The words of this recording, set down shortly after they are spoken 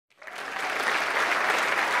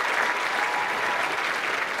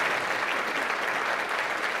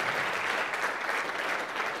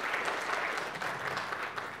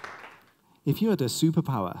If you had a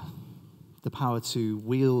superpower, the power to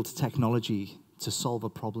wield technology to solve a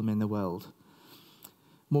problem in the world,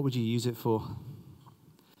 what would you use it for?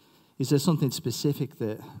 Is there something specific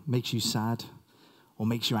that makes you sad or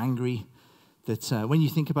makes you angry, that when you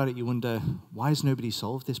think about it, you wonder, why has nobody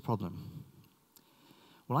solved this problem?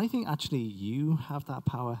 Well, I think actually you have that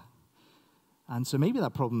power. And so maybe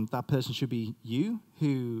that person should be you,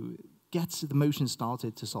 who gets the motion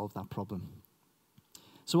started to solve that problem.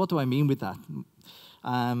 So what do I mean with that?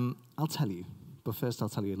 I'll tell you, but first I'll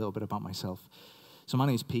tell you a little bit about myself. So my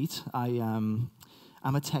name is Pete. I'm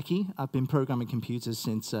a techie. I've been programming computers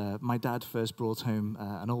since my dad first brought home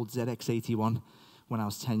an old ZX81 when I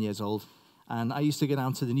was 10 years old. And I used to go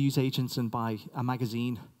down to the newsagents and buy a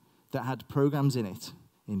magazine that had programs in it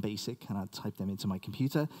in BASIC, and I'd type them into my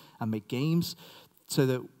computer and make games so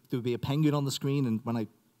that there would be a penguin on the screen, and when I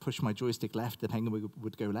pushed my joystick left, the penguin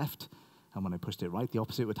would go left. And when I pushed it right, the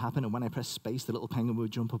opposite would happen. And when I pressed space, the little penguin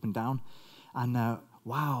would jump up and down. And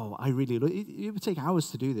wow, it would take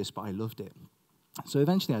hours to do this, but I loved it. So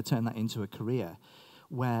eventually I turned that into a career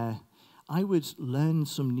where I would learn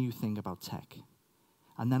some new thing about tech.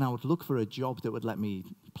 And then I would look for a job that would let me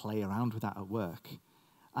play around with that at work.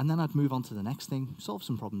 And then I'd move on to the next thing, solve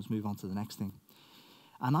some problems, move on to the next thing.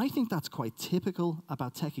 And I think that's quite typical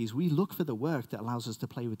about techies. We look for the work that allows us to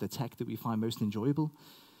play with the tech that we find most enjoyable.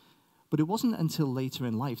 But it wasn't until later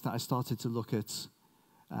in life that I started to look at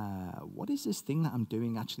what is this thing that I'm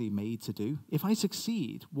doing actually made to do? If I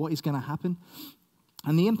succeed, what is going to happen?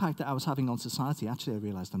 And the impact that I was having on society, actually I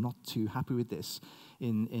realized I'm not too happy with this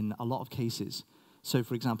in a lot of cases. So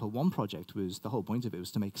for example, one project was, the whole point of it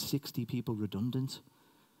was to make 60 people redundant.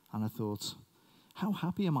 And I thought, how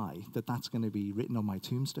happy am I that that's going to be written on my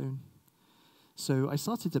tombstone? So I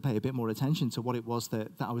started to pay a bit more attention to what it was that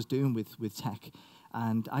I was doing with tech.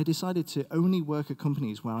 And I decided to only work at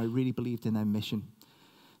companies where I really believed in their mission.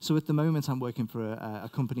 So at the moment, I'm working for a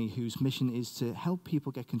company whose mission is to help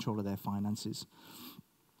people get control of their finances.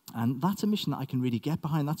 And that's a mission that I can really get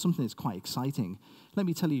behind. That's something that's quite exciting. Let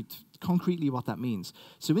me tell you concretely what that means.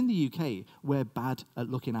 So in the UK, we're bad at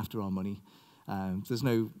looking after our money. There's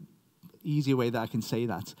no easier way that I can say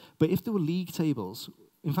that. But if there were league tables,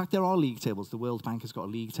 in fact, there are league tables. The World Bank has got a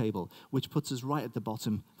league table, which puts us right at the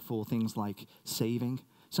bottom for things like saving.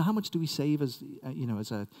 So how much do we save as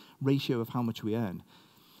a ratio of how much we earn?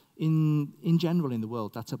 In general in the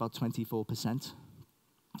world, that's about 24%.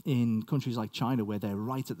 In countries like China, where they're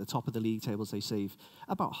right at the top of the league tables, they save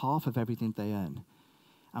about half of everything they earn.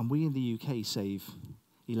 And we in the UK save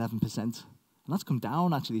 11%. And that's come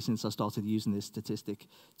down, actually, since I started using this statistic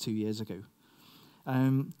 2 years ago.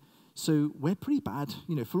 So we're pretty bad,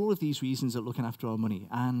 for all of these reasons at looking after our money.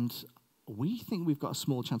 And we think we've got a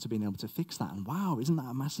small chance of being able to fix that. And wow, isn't that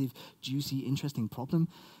a massive, juicy, interesting problem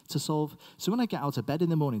to solve? So when I get out of bed in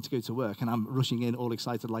the morning to go to work, and I'm rushing in all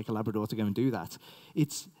excited like a Labrador to go and do that,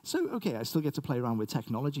 it's so, okay, I still get to play around with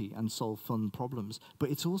technology and solve fun problems, but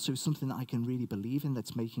it's also something that I can really believe in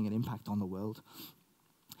that's making an impact on the world.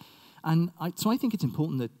 And so I think it's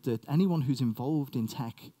important that anyone who's involved in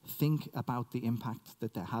tech think about the impact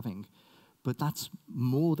that they're having. But that's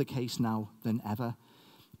more the case now than ever,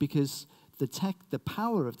 because the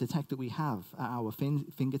power of the tech that we have at our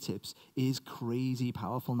fingertips is crazy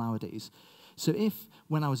powerful nowadays. So if,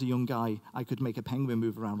 when I was a young guy, I could make a penguin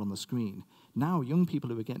move around on the screen, now young people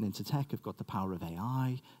who are getting into tech have got the power of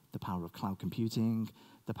AI, the power of cloud computing,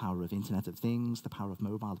 the power of Internet of Things, the power of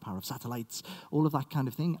mobile, the power of satellites, all of that kind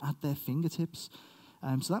of thing at their fingertips.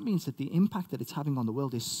 So that means that the impact that it's having on the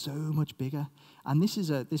world is so much bigger. And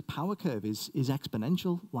this power curve is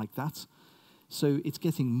exponential like that. So it's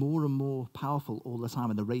getting more and more powerful all the time,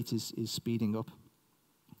 and the rate is speeding up.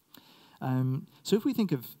 So if we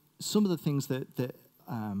think of some of the things that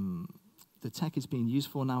the tech is being used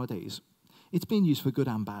for nowadays, it's being used for good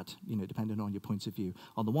and bad, depending on your point of view.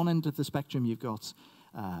 On the one end of the spectrum, you've got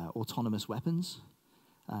autonomous weapons.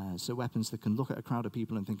 So weapons that can look at a crowd of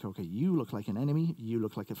people and think, okay, you look like an enemy, you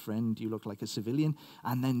look like a friend, you look like a civilian,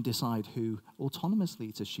 and then decide who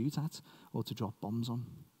autonomously to shoot at or to drop bombs on.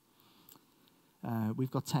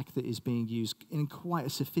 We've got tech that is being used in quite a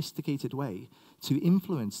sophisticated way to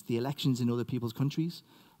influence the elections in other people's countries.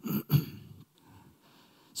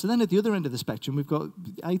 So then at the other end of the spectrum, we've got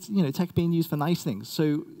tech being used for nice things.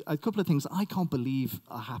 So a couple of things that I can't believe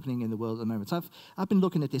are happening in the world at the moment. I've been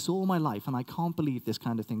looking at this all my life, and I can't believe this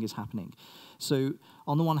kind of thing is happening. So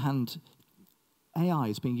on the one hand, AI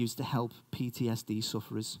is being used to help PTSD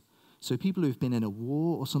sufferers. So people who've been in a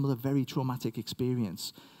war or some other very traumatic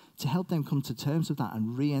experience, to help them come to terms with that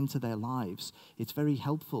and re-enter their lives. It's very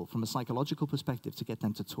helpful from a psychological perspective to get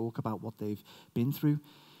them to talk about what they've been through.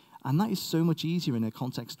 And that is so much easier in a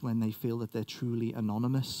context when they feel that they're truly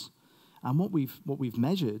anonymous. And what we've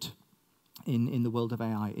measured in the world of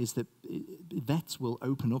AI is that vets will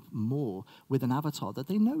open up more with an avatar that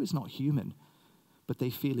they know is not human, but they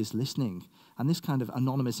feel is listening. And this kind of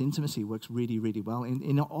anonymous intimacy works really, really well,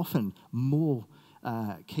 in often more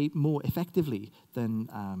effectively than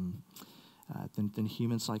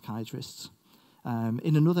human psychiatrists.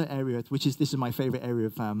 In another area, this is my favorite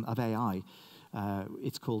area of AI,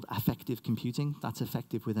 it's called affective computing. That's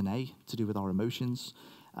affective with an A, to do with our emotions.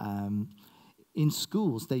 In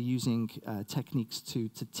schools, they're using techniques to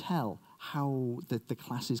tell how the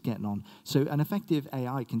class is getting on. So an effective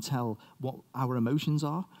AI can tell what our emotions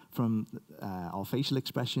are from our facial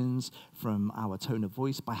expressions, from our tone of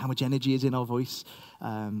voice, by how much energy is in our voice,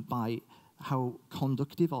 by how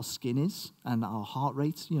conductive our skin is and our heart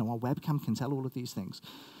rate. Our webcam can tell all of these things.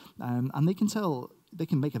 And they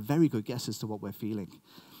can make a very good guess as to what we're feeling.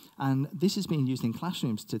 And this is being used in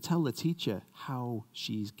classrooms to tell the teacher how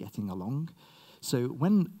she's getting along. So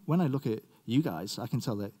when I look at you guys, I can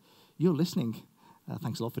tell that you're listening.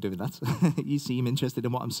 Thanks a lot for doing that. You seem interested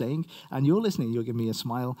in what I'm saying, and you're listening. You're giving me a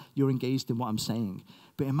smile. You're engaged in what I'm saying.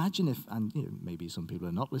 But imagine if, and maybe some people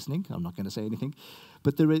are not listening. I'm not going to say anything.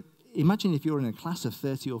 But imagine if you're in a class of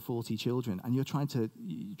 30 or 40 children, and you're trying to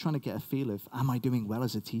get a feel of, am I doing well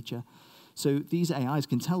as a teacher? So these AIs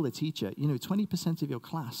can tell the teacher, 20% of your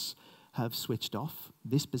class have switched off,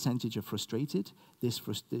 this percentage are frustrated, this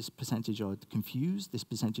percentage are confused, this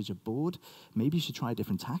percentage are bored. Maybe you should try a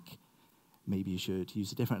different tack. Maybe you should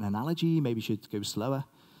use a different analogy. Maybe you should go slower.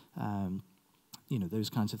 Those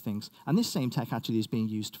kinds of things. And this same tech actually is being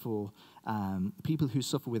used for people who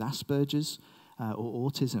suffer with Asperger's or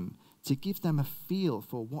autism, to give them a feel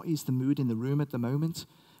for what is the mood in the room at the moment.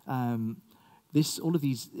 All of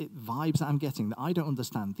these vibes that I'm getting that I don't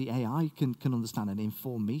understand, the AI can understand and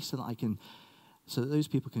inform me so that those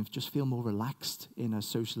people can just feel more relaxed in a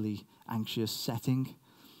socially anxious setting.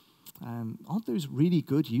 Aren't those really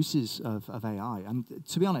good uses of AI? And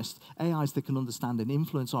to be honest, AIs that can understand and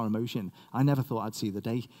influence our emotion, I never thought I'd see the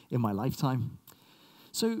day in my lifetime.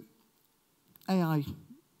 So AI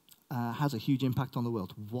has a huge impact on the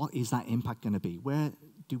world. What is that impact going to be? Where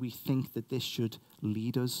do we think that this should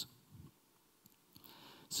lead us?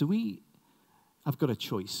 So we have got a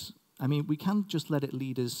choice. We can't just let it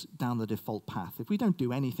lead us down the default path. If we don't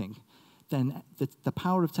do anything, then the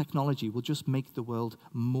power of technology will just make the world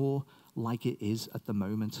more like it is at the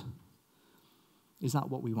moment. Is that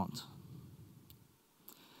what we want?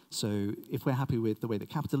 So if we're happy with the way that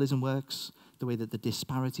capitalism works, the way that the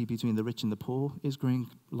disparity between the rich and the poor is growing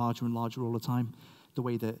larger and larger all the time, the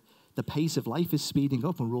way that the pace of life is speeding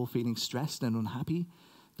up and we're all feeling stressed and unhappy,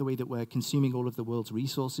 the way that we're consuming all of the world's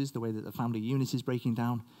resources, the way that the family unit is breaking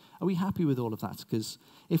down, are we happy with all of that? Because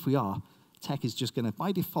if we are, tech is just going to,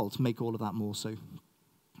 by default, make all of that more so.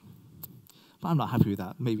 But I'm not happy with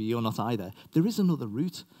that. Maybe you're not either. There is another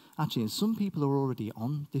route, actually, and some people are already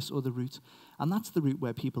on this other route, and that's the route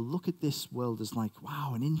where people look at this world as like,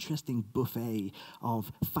 wow, an interesting buffet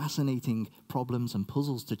of fascinating problems and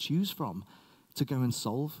puzzles to choose from to go and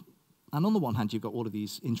solve. And on the one hand, you've got all of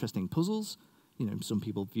these interesting puzzles. Some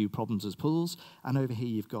people view problems as puzzles, and over here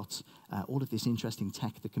you've got all of this interesting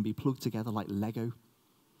tech that can be plugged together like Lego.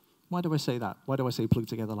 Why do I say that? Why do I say plug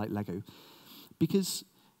together like Lego? Because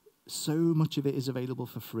so much of it is available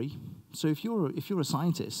for free. So if you're a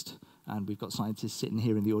scientist, and we've got scientists sitting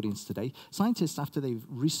here in the audience today, scientists, after they've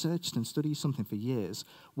researched and studied something for years,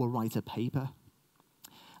 will write a paper.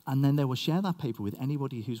 And then they will share that paper with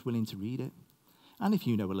anybody who's willing to read it. And if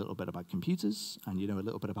you know a little bit about computers, and you know a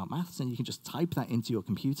little bit about maths, then you can just type that into your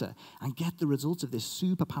computer and get the results of this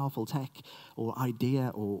super powerful tech or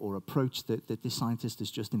idea or approach that this scientist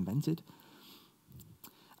has just invented.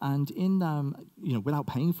 And without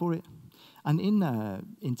paying for it. And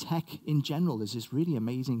in tech in general, there's this really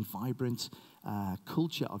amazing, vibrant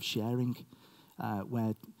culture of sharing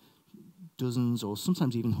where dozens or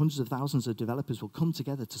sometimes even hundreds of thousands of developers will come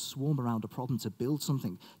together to swarm around a problem to build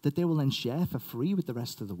something that they will then share for free with the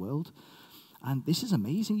rest of the world. And this is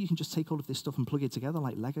amazing. You can just take all of this stuff and plug it together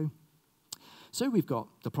like Lego. So we've got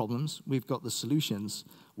the problems, we've got the solutions.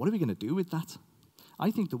 What are we going to do with that? I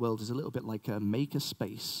think the world is a little bit like a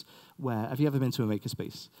makerspace where, have you ever been to a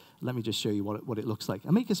makerspace? Let me just show you what it looks like.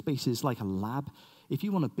 A makerspace is like a lab. If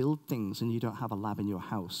you want to build things and you don't have a lab in your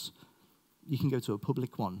house, you can go to a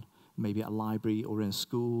public one, maybe at a library or in a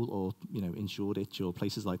school or in Shoreditch or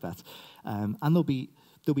places like that. And there'll be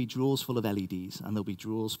drawers full of LEDs, and there'll be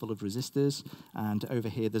drawers full of resistors, and over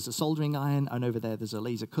here there's a soldering iron, and over there there's a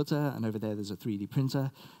laser cutter, and over there there's a 3D printer,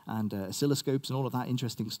 and oscilloscopes and all of that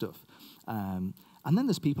interesting stuff. And then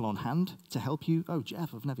there's people on hand to help you. Oh,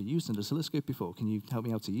 Jeff, I've never used an oscilloscope before. Can you help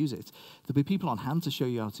me how to use it? There'll be people on hand to show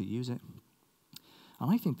you how to use it.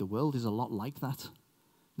 And I think the world is a lot like that.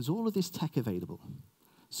 There's all of this tech available.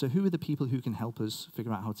 So who are the people who can help us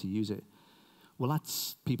figure out how to use it? Well,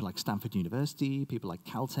 that's people like Stanford University, people like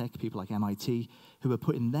Caltech, people like MIT, who are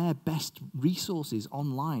putting their best resources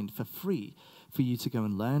online for free for you to go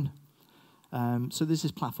and learn. So there's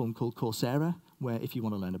this platform called Coursera, where if you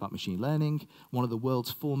want to learn about machine learning, one of the world's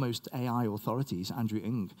foremost AI authorities, Andrew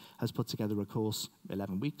Ng, has put together a course,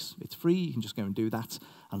 11 weeks. It's free. You can just go and do that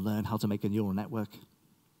and learn how to make a neural network.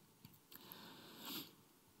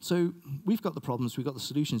 So we've got the problems, we've got the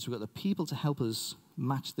solutions, we've got the people to help us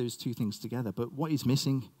match those two things together. But what is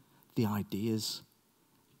missing? The ideas.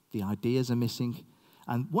 The ideas are missing.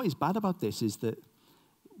 And what is bad about this is that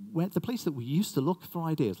the place that we used to look for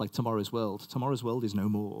ideas, like tomorrow's world is no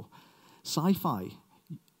more. Sci-fi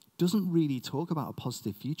doesn't really talk about a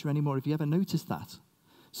positive future anymore. Have you ever noticed that?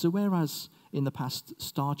 So whereas in the past,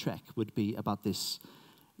 Star Trek would be about this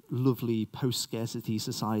lovely post-scarcity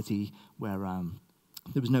society where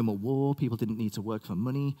there was no more war, people didn't need to work for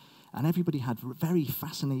money, and everybody had very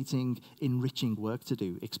fascinating, enriching work to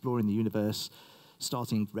do, exploring the universe,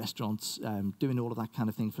 starting restaurants, doing all of that kind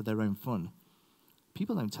of thing for their own fun.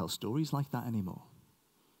 People don't tell stories like that anymore.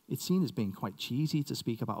 It's seen as being quite cheesy to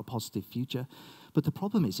speak about a positive future. But the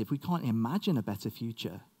problem is, if we can't imagine a better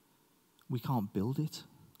future, we can't build it.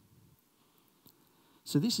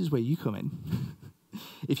 So this is where you come in.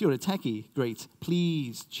 If you're a techie, great.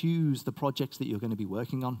 Please choose the projects that you're going to be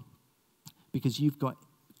working on, because you've got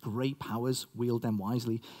great powers, wield them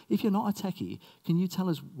wisely. If you're not a techie, can you tell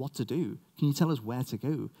us what to do? Can you tell us where to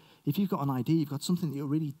go? If you've got an idea, you've got something that you're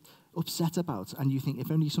really upset about, and you think, if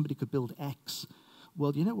only somebody could build X,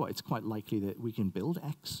 well, you know what? It's quite likely that we can build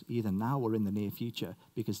X either now or in the near future,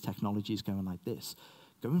 because technology is going like this.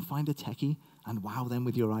 Go and find a techie and wow them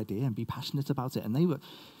with your idea and be passionate about it. And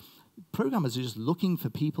programmers are just looking for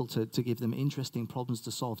people to give them interesting problems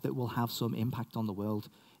to solve that will have some impact on the world.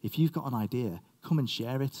 If you've got an idea, come and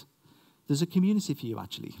share it. There's a community for you,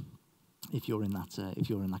 actually, if you're in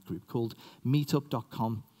that group, called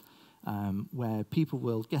Meetup.com, where people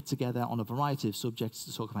will get together on a variety of subjects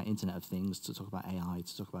to talk about Internet of Things, to talk about AI,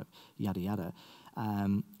 to talk about yada yada,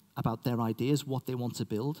 about their ideas, what they want to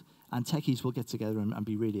build, and techies will get together and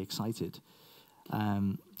be really excited.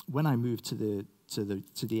 When I moved to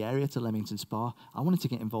the area, to Leamington-Spa, I wanted to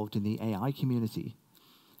get involved in the AI community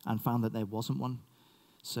and found that there wasn't one.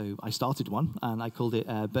 So I started one, and I called it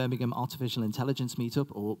Birmingham Artificial Intelligence Meetup,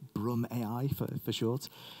 or BRUM AI for short.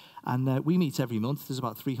 And we meet every month. There's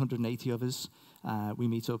about 380 of us. We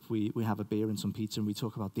meet up, we have a beer and some pizza, and we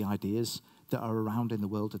talk about the ideas that are around in the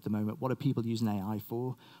world at the moment. What are people using AI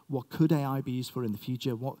for? What could AI be used for in the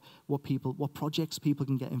future? What projects people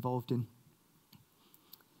can get involved in?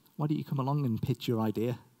 Why don't you come along and pitch your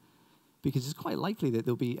idea? Because it's quite likely that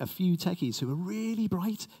there'll be a few techies who are really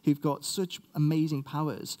bright, who've got such amazing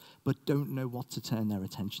powers, but don't know what to turn their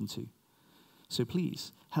attention to. So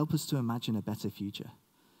please, help us to imagine a better future.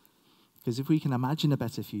 Because if we can imagine a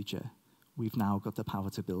better future, we've now got the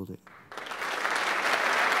power to build it.